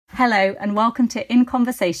Hello and welcome to In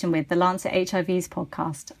Conversation with, the Lancet HIV's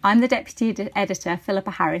podcast. I'm the Deputy Editor,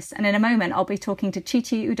 Philippa Harris, and in a moment I'll be talking to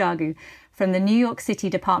Chichi Udeagu from the New York City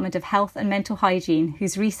Department of Health and Mental Hygiene,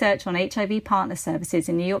 whose research on HIV partner services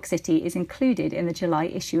in New York City is included in the July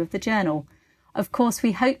issue of the journal. Of course,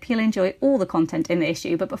 we hope you'll enjoy all the content in the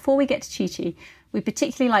issue, but before we get to Chichi, we'd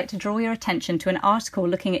particularly like to draw your attention to an article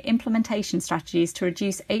looking at implementation strategies to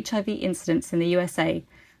reduce HIV incidence in the USA.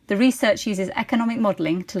 The research uses economic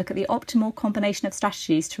modelling to look at the optimal combination of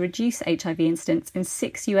strategies to reduce HIV incidence in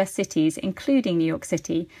 6 US cities, including New York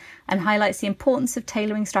City, and highlights the importance of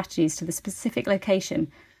tailoring strategies to the specific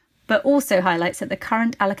location, but also highlights that the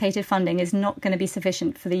current allocated funding is not going to be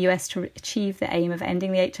sufficient for the US to achieve the aim of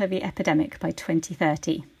ending the HIV epidemic by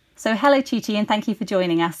 2030. So hello, Chichi, and thank you for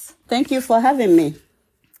joining us. Thank you for having me.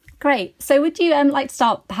 Great. So would you like to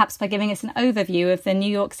start perhaps by giving us an overview of the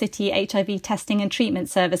New York City HIV testing and treatment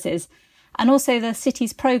services and also the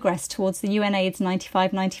city's progress towards the UNAIDS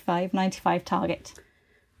 95-95-95 target?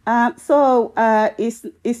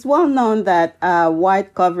 It's well known that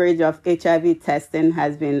wide coverage of HIV testing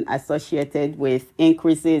has been associated with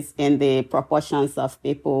increases in the proportions of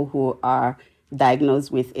people who are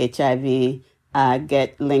diagnosed with HIV,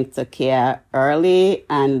 get linked to care early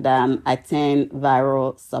and attain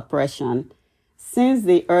viral suppression. Since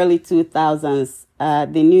the early 2000s,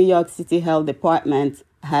 the New York City Health Department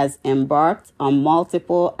has embarked on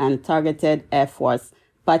multiple and targeted efforts,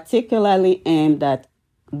 particularly aimed at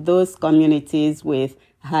those communities with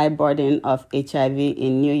high burden of HIV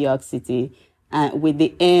in New York City, with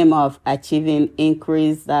the aim of achieving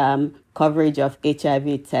increased coverage of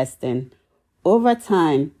HIV testing. Over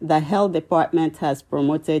time, the health department has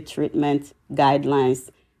promoted treatment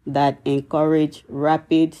guidelines that encourage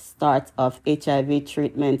rapid start of HIV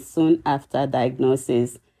treatment soon after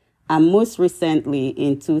diagnosis. And most recently,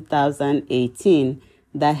 in 2018,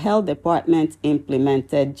 the health department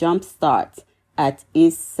implemented Jumpstart at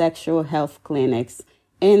its sexual health clinics,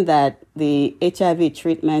 in that the HIV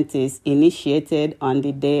treatment is initiated on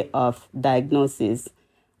the day of diagnosis.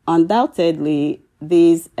 Undoubtedly,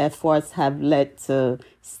 these efforts have led to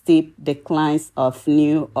steep declines of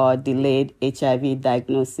new or delayed HIV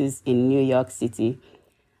diagnosis in New York City.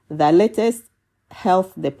 The latest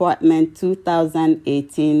Health Department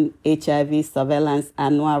 2018 HIV Surveillance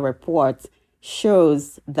Annual Report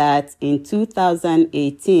shows that in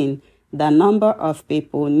 2018, the number of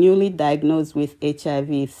people newly diagnosed with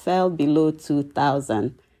HIV fell below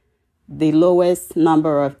 2,000, the lowest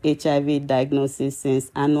number of HIV diagnoses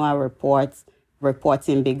since annual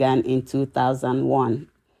reporting began in 2001.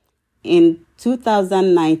 In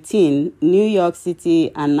 2019, New York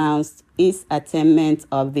City announced its attainment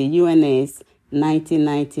of the UNAIDS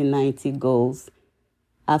 90-90-90 goals,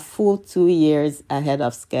 a full 2 years ahead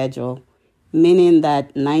of schedule, meaning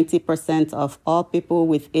that 90% of all people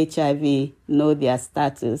with HIV know their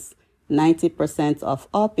status, 90% of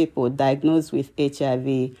all people diagnosed with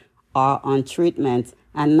HIV are on treatment,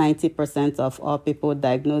 and 90% of all people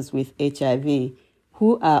diagnosed with HIV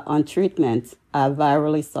who are on treatment are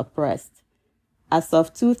virally suppressed. As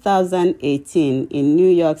of 2018, in New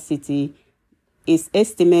York City, it's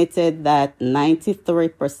estimated that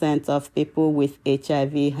 93% of people with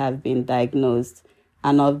HIV have been diagnosed.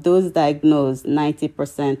 And of those diagnosed,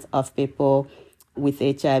 90% of people with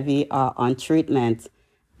HIV are on treatment,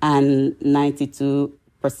 and 92%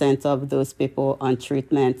 of those people on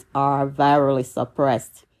treatment are virally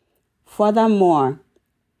suppressed. Furthermore,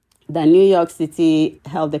 the New York City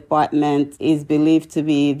Health Department is believed to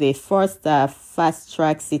be the first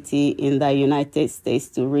fast-track city in the United States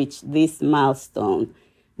to reach this milestone.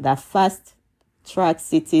 The Fast Track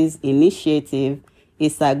Cities initiative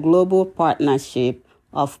is a global partnership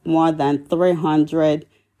of more than 300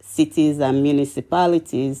 cities and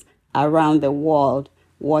municipalities around the world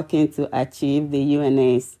working to achieve the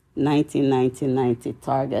UNAIDS 90-90-90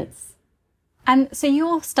 targets. And so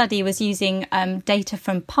your study was using data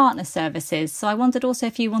from partner services. So I wondered also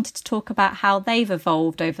if you wanted to talk about how they've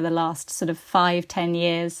evolved over the last sort of 5-10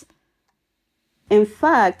 years. In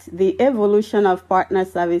fact, the evolution of partner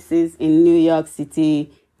services in New York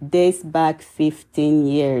City dates back 15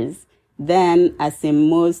 years. Then, as in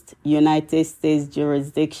most United States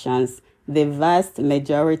jurisdictions, the vast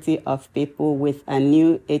majority of people with a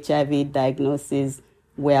new HIV diagnosis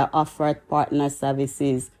were offered partner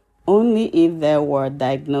services only if they were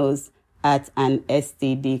diagnosed at an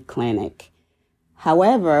STD clinic.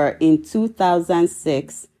 However, in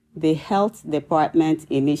 2006, the health department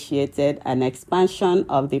initiated an expansion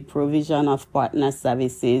of the provision of partner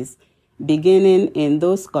services, beginning in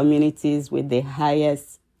those communities with the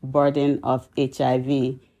highest burden of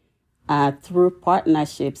HIV. through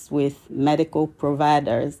partnerships with medical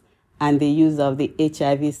providers and the use of the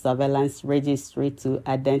HIV surveillance registry to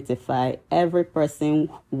identify every person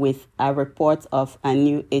with a report of a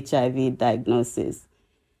new HIV diagnosis.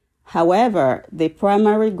 However, the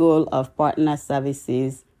primary goal of partner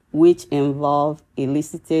services, which involve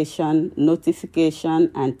elicitation,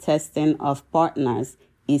 notification, and testing of partners,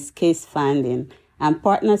 is case finding, and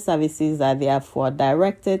partner services are therefore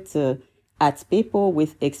directed at people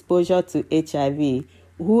with exposure to HIV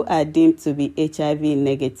who are deemed to be HIV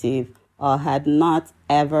negative or had not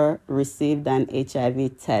ever received an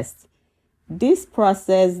HIV test. This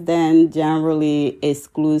process then generally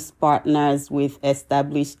excludes partners with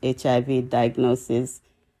established HIV diagnosis.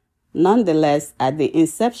 Nonetheless, at the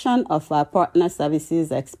inception of our partner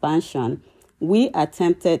services expansion, we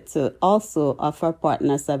attempted to also offer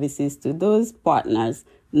partner services to those partners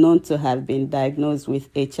known to have been diagnosed with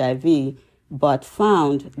HIV, but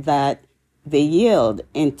found that the yield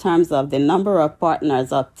in terms of the number of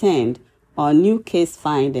partners obtained or new case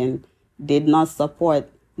finding did not support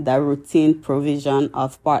the routine provision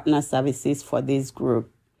of partner services for this group.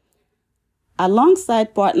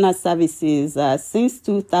 Alongside partner services, since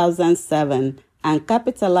 2007, and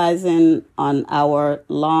capitalizing on our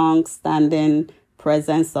long-standing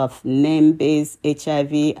presence of name-based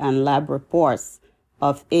HIV and lab reports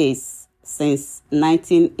of AIDS since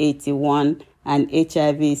 1981 and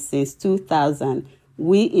HIV since 2000,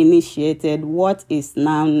 we initiated what is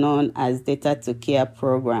now known as Data to Care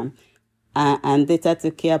program. And Data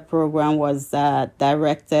to Care program was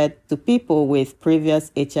directed to people with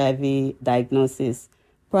previous HIV diagnosis.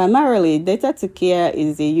 Primarily, Data to Care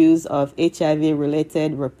is the use of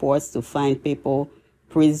HIV-related reports to find people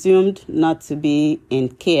presumed not to be in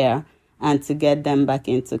care and to get them back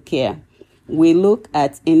into care. We look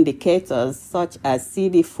at indicators such as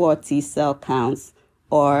CD4 T cell counts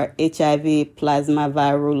or HIV plasma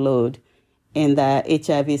viral load in the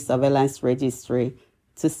HIV surveillance registry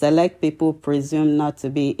to select people presumed not to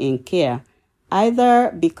be in care,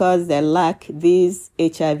 either because they lack these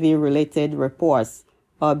HIV-related reports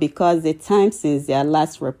or because the time since their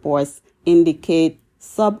last reports indicate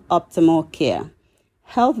suboptimal care.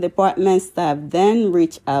 Health department staff then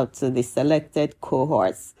reach out to the selected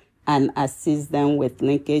cohorts and assist them with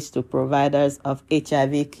linkage to providers of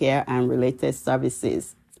HIV care and related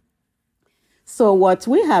services. So what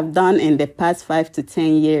we have done in the past 5 to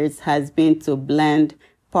 10 years has been to blend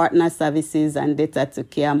partner services and Data to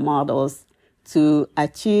Care models to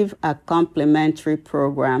achieve a complementary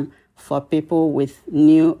program for people with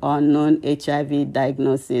new or known HIV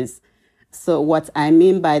diagnosis. So what I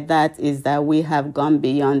mean by that is that we have gone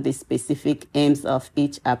beyond the specific aims of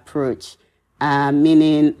each approach,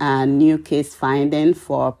 meaning new case finding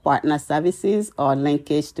for partner services or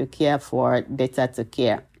linkage to care for Data to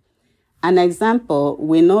Care. An example,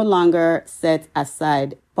 we no longer set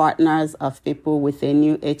aside partners of people with a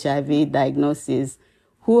new HIV diagnosis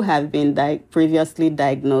who have been previously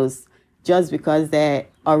diagnosed just because they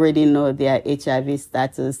already know their HIV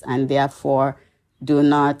status and therefore do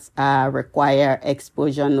not require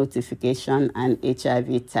exposure notification and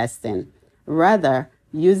HIV testing. Rather,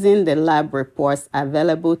 using the lab reports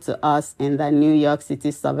available to us in the New York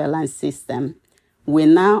City surveillance system, we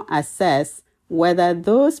now assess whether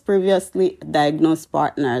those previously diagnosed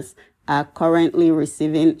partners are currently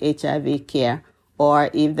receiving HIV care or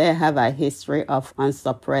if they have a history of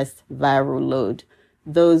unsuppressed viral load.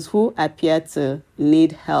 Those who appear to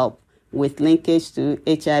need help with linkage to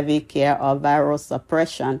HIV care or viral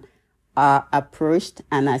suppression are approached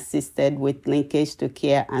and assisted with linkage to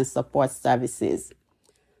care and support services.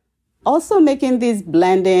 Also making this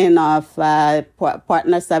blending of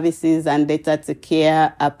partner services and Data to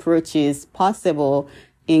Care approaches possible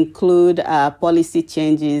include policy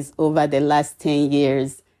changes over the last 10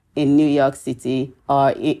 years in New York City,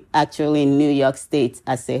 or actually in New York State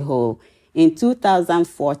as a whole. In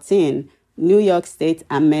 2014, New York State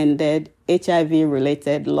amended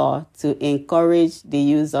HIV-related law to encourage the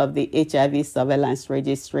use of the HIV surveillance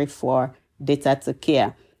registry for Data to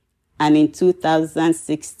Care. And in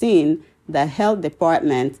 2016, the Health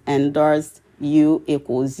Department endorsed U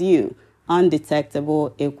equals U,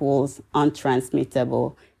 undetectable equals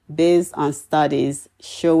untransmittable, based on studies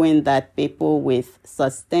showing that people with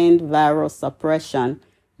sustained viral suppression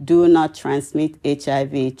do not transmit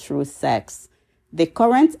HIV through sex. The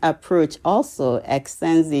current approach also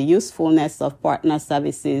extends the usefulness of partner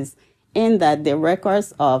services in that the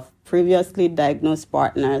records of previously diagnosed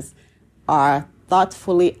partners are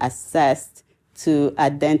thoughtfully assessed to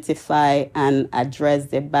identify and address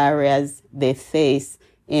the barriers they face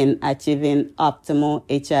in achieving optimal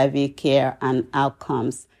HIV care and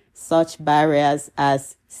outcomes, such barriers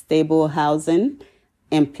as stable housing,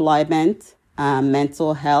 employment,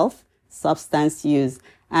 mental health, substance use,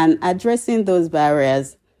 and addressing those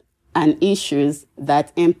barriers and issues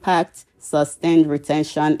that impact sustained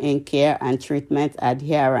retention in care and treatment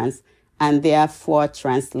adherence, and therefore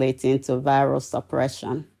translate into viral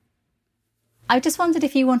suppression. I just wondered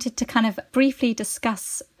if you wanted to kind of briefly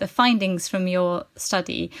discuss the findings from your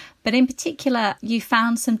study, but in particular, you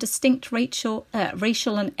found some distinct racial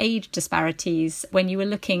and age disparities when you were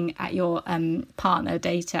looking at your partner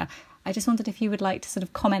data. I just wondered if you would like to sort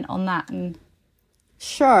of comment on that.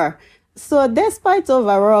 Sure. So despite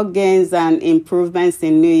overall gains and improvements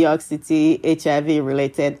in New York City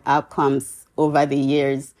HIV-related outcomes over the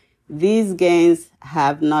years, these gains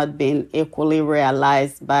have not been equally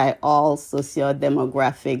realized by all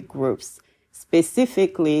socio-demographic groups.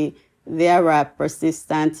 Specifically, there are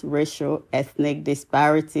persistent racial ethnic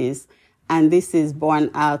disparities, and this is borne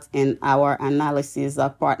out in our analysis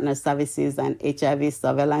of partner services and HIV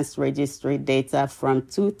surveillance registry data from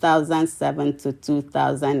 2007 to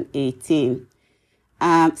 2018.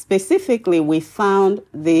 Specifically, we found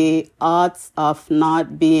the odds of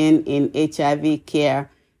not being in HIV care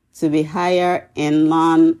to be higher in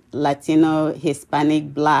non-Latino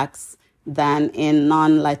Hispanic Blacks than in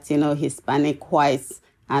non-Latino Hispanic whites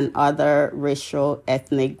and other racial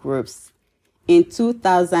ethnic groups. In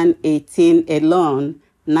 2018 alone,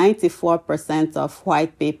 94% of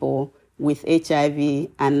white people with HIV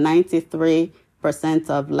and 93%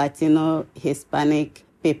 of Latino Hispanic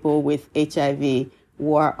people with HIV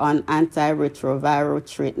were on antiretroviral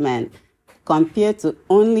treatment, compared to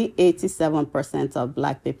only 87% of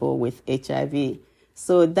Black people with HIV.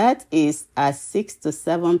 So that is a 6 to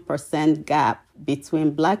 7% gap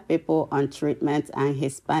between Black people on treatment and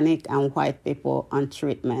Hispanic and white people on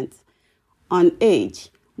treatment. On age,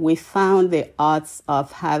 we found the odds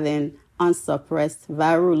of having unsuppressed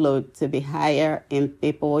viral load to be higher in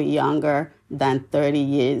people younger than 30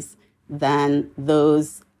 years than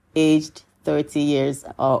those aged 30 years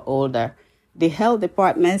or older. The Health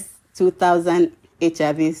Department's 2000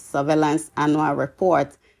 HIV surveillance annual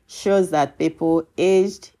report shows that people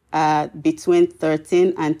aged between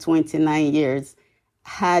 13 and 29 years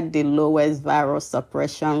had the lowest viral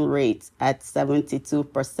suppression rate at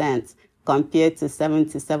 72%, compared to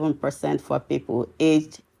 77% for people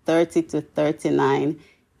aged 30 to 39,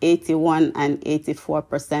 81 and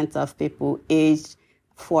 84% of people aged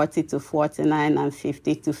 40 to 49 and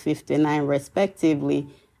 50 to 59 respectively,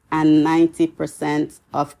 and 90%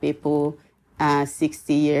 of people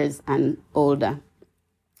 60 years and older.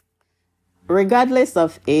 Regardless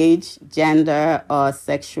of age, gender, or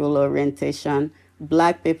sexual orientation,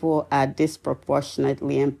 Black people are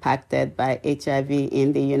disproportionately impacted by HIV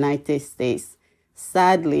in the United States.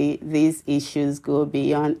 Sadly, these issues go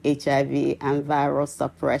beyond HIV and viral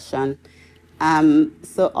suppression.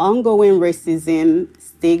 So ongoing racism,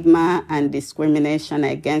 stigma, and discrimination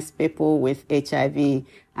against people with HIV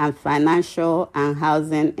and financial and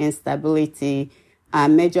housing instability are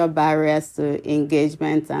major barriers to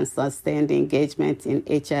engagement and sustained engagement in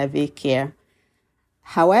HIV care.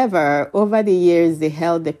 However, over the years, the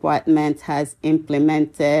Health Department has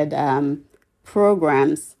implemented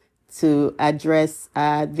programs to address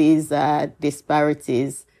these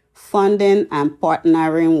disparities, funding and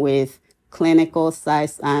partnering with clinical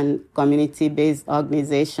sites and community-based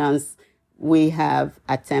organizations. We have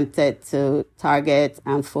attempted to target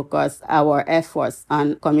and focus our efforts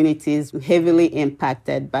on communities heavily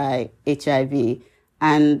impacted by HIV.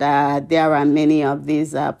 And there are many of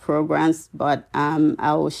these programs, but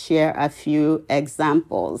I will share a few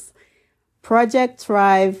examples. Project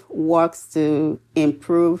Thrive works to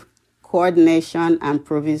improve coordination and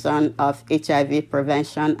provision of HIV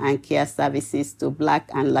prevention and care services to Black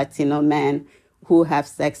and Latino men who have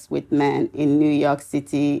sex with men in New York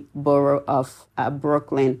City borough of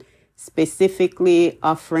Brooklyn, specifically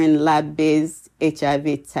offering lab-based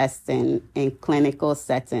HIV testing in clinical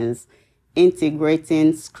settings,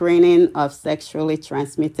 integrating screening of sexually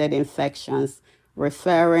transmitted infections,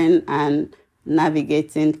 referring and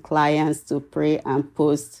navigating clients to pre- and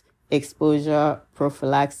post-exposure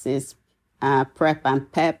prophylaxis, PrEP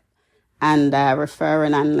and PEP, and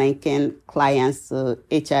referring and linking clients to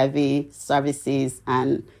HIV services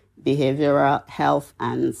and behavioral health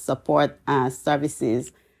and support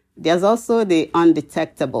services. There's also the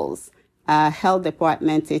undetectables. Health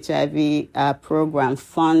Department HIV program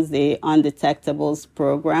funds the undetectables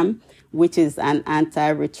program, which is an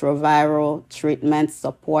antiretroviral treatment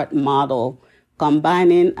support model,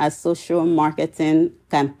 combining a social marketing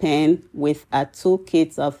campaign with a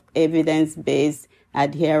toolkit of evidence-based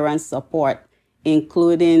adherence support,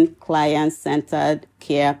 including client-centered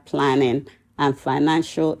care planning and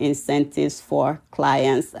financial incentives for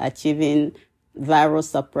clients achieving viral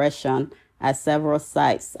suppression at several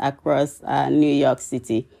sites across New York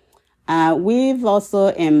City. We've also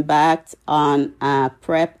embarked on a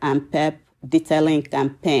PrEP and PEP detailing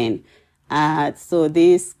campaign. So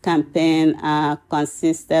this campaign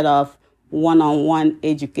consisted of one-on-one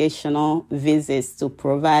educational visits to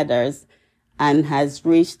providers and has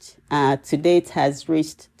reached, to date, has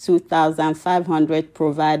reached 2,500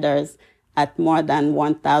 providers at more than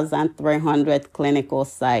 1,300 clinical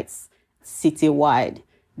sites citywide.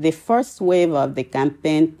 The first wave of the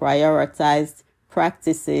campaign prioritized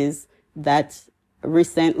practices that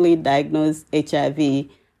recently diagnosed HIV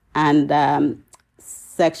and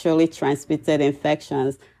sexually transmitted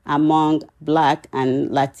infections among Black and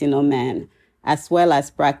Latino men, as well as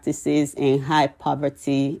practices in high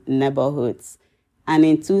poverty neighborhoods. And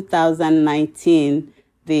in 2019,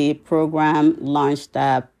 the program launched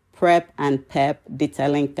a PrEP and PEP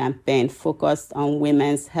detailing campaign focused on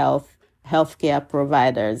women's healthcare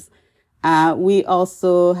providers. We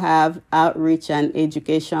also have outreach and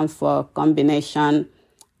education for combination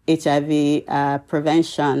HIV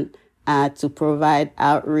prevention to provide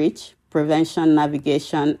outreach, prevention,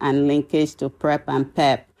 navigation, and linkage to PrEP and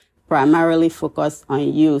PEP, primarily focused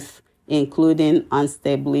on youth, including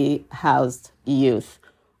unstably housed youth.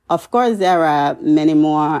 Of course, there are many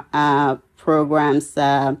more programs,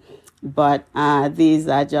 but these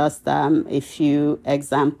are just a few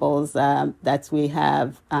examples that we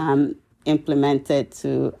have implemented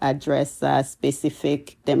to address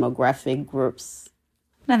specific demographic groups.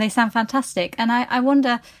 No, they sound fantastic. And I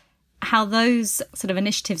wonder how those sort of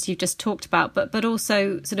initiatives you've just talked about, but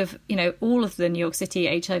also sort of, all of the New York City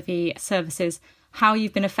HIV services, how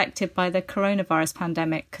you've been affected by the coronavirus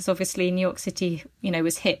pandemic, because obviously New York City,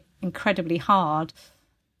 was hit incredibly hard.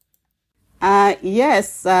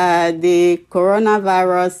 Yes, the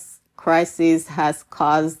coronavirus crisis has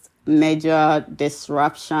caused major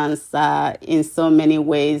disruptions in so many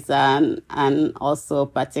ways, and also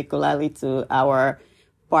particularly to our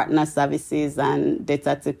partner services and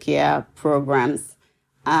data to care programs.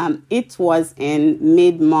 It was in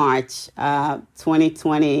mid-March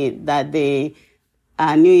 2020 that the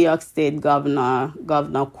New York State Governor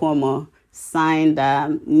Cuomo, signed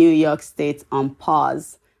New York State on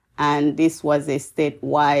pause. And this was a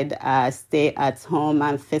statewide stay-at-home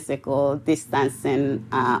and physical distancing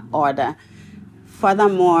order.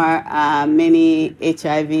 Furthermore, many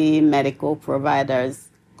HIV medical providers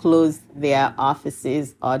closed their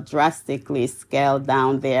offices or drastically scaled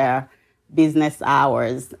down their business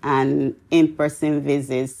hours and in-person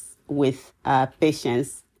visits with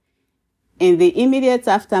patients. In the immediate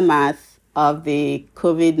aftermath of the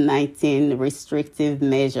COVID-19 restrictive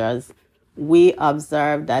measures, we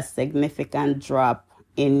observed a significant drop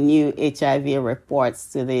in new HIV reports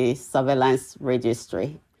to the surveillance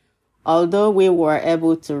registry. Although we were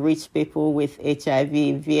able to reach people with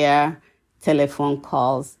HIV via telephone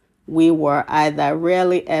calls, we were either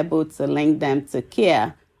rarely able to link them to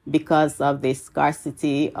care because of the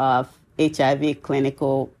scarcity of HIV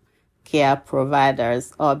clinical care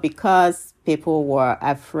providers, or because people were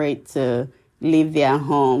afraid to leave their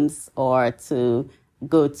homes or to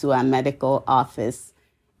go to a medical office.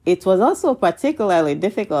 It was also particularly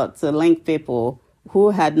difficult to link people who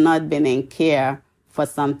had not been in care for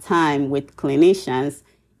some time with clinicians,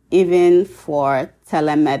 even for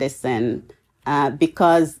telemedicine,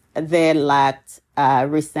 because they lacked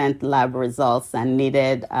recent lab results and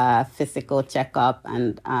needed a physical checkup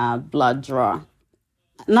and blood draw.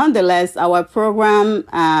 Nonetheless, our program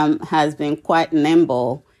has been quite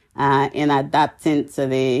nimble in adapting to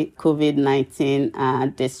the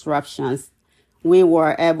COVID-19 disruptions. We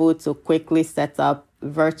were able to quickly set up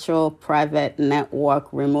virtual private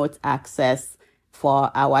network remote access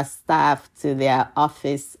for our staff to their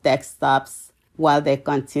office desktops while they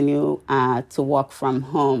continue to work from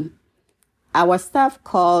home. Our staff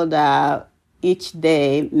called each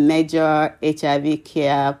day major HIV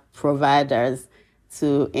care providers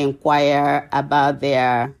to inquire about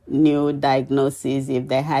their new diagnoses, if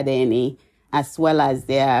they had any, as well as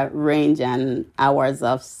their range and hours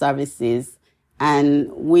of services. And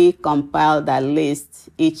we compiled a list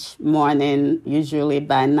each morning, usually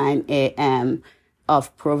by 9 a.m.,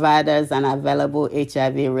 of providers and available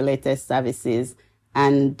HIV-related services,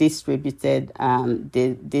 and distributed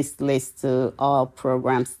this list to all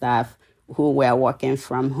program staff who were working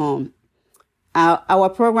from home. Our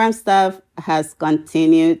program staff has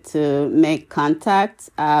continued to make contact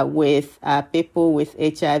with people with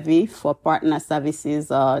HIV for partner services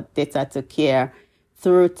or data to care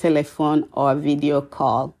through telephone or video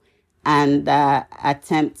call and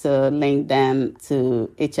attempt to link them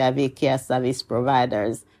to HIV care service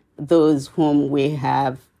providers, those whom we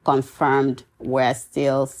have confirmed we're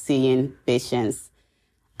still seeing patients.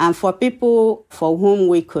 And for people for whom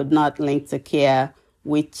we could not link to care,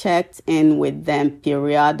 we checked in with them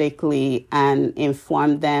periodically and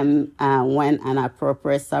informed them when an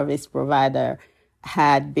appropriate service provider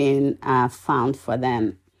had been found for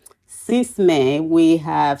them. Since May, we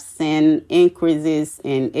have seen increases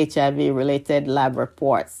in HIV-related lab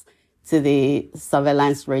reports to the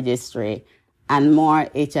surveillance registry, and more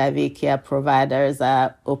HIV care providers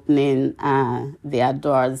are opening their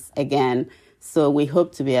doors again. So we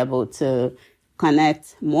hope to be able to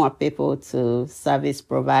connect more people to service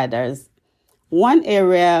providers. One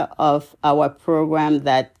area of our program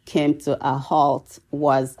that came to a halt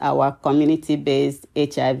was our community-based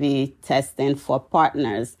HIV testing for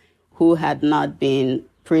partners who had not been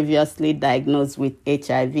previously diagnosed with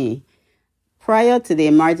HIV. Prior to the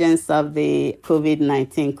emergence of the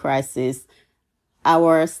COVID-19 crisis,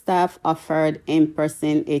 our staff offered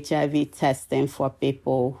in-person HIV testing for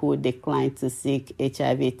people who declined to seek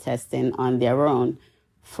HIV testing on their own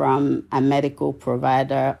from a medical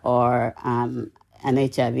provider or an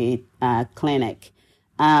HIV clinic.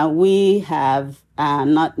 We have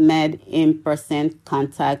not made in-person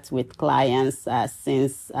contact with clients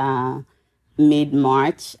since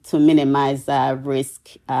mid-March to minimize risk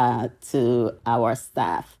to our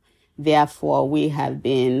staff. Therefore, we have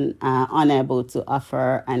been unable to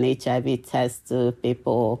offer an HIV test to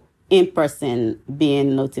people in person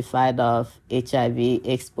being notified of HIV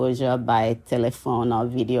exposure by telephone or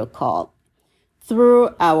video call.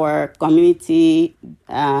 Through our community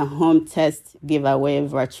home test giveaway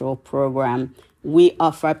virtual program, we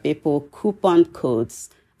offer people coupon codes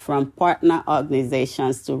from partner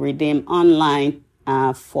organizations to redeem online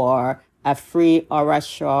for a free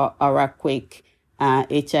OraSure, OraQuick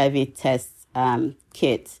HIV test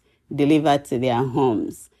kit delivered to their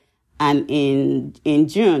homes. And in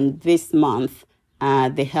June this month,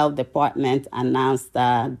 the health department announced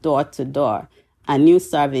door-to-door, a new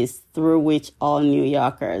service through which all New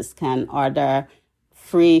Yorkers can order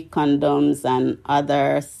free condoms and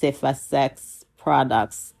other safer sex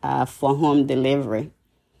products for home delivery.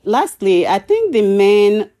 Lastly, I think the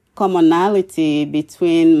main commonality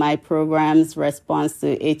between my program's response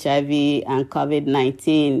to HIV and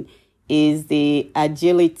COVID-19 is the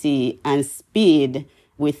agility and speed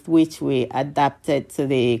with which we adapted to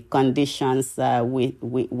the conditions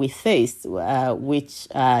we faced, which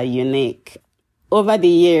are unique. Over the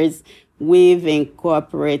years, we've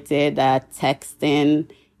incorporated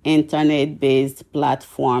texting, internet-based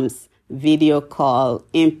platforms, video call,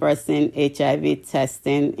 in-person HIV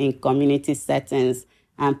testing in community settings,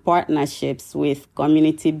 and partnerships with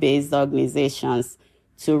community-based organizations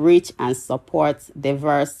to reach and support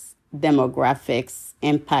diverse demographics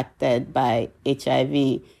impacted by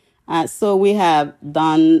HIV. So we have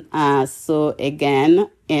done so again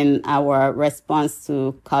in our response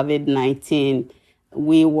to COVID-19.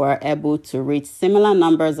 We were able to reach similar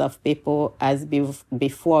numbers of people as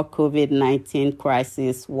before COVID-19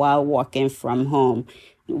 crisis while working from home.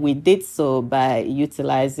 We did so by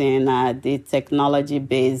utilizing the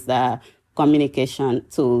technology-based communication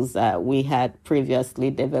tools we had previously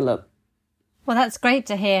developed. Well, that's great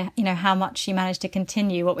to hear, how much you managed to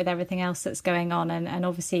continue, what with everything else that's going on. And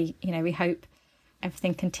obviously, we hope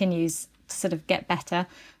everything continues to sort of get better.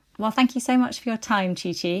 Well, thank you so much for your time,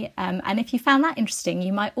 Chi-Chi. And if you found that interesting,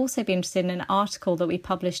 you might also be interested in an article that we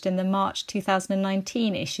published in the March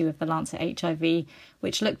 2019 issue of The Lancet HIV,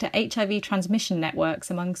 which looked at HIV transmission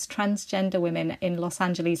networks amongst transgender women in Los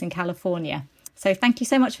Angeles and California. So thank you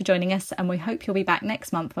so much for joining us, and we hope you'll be back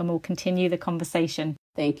next month when we'll continue the conversation.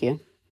 Thank you.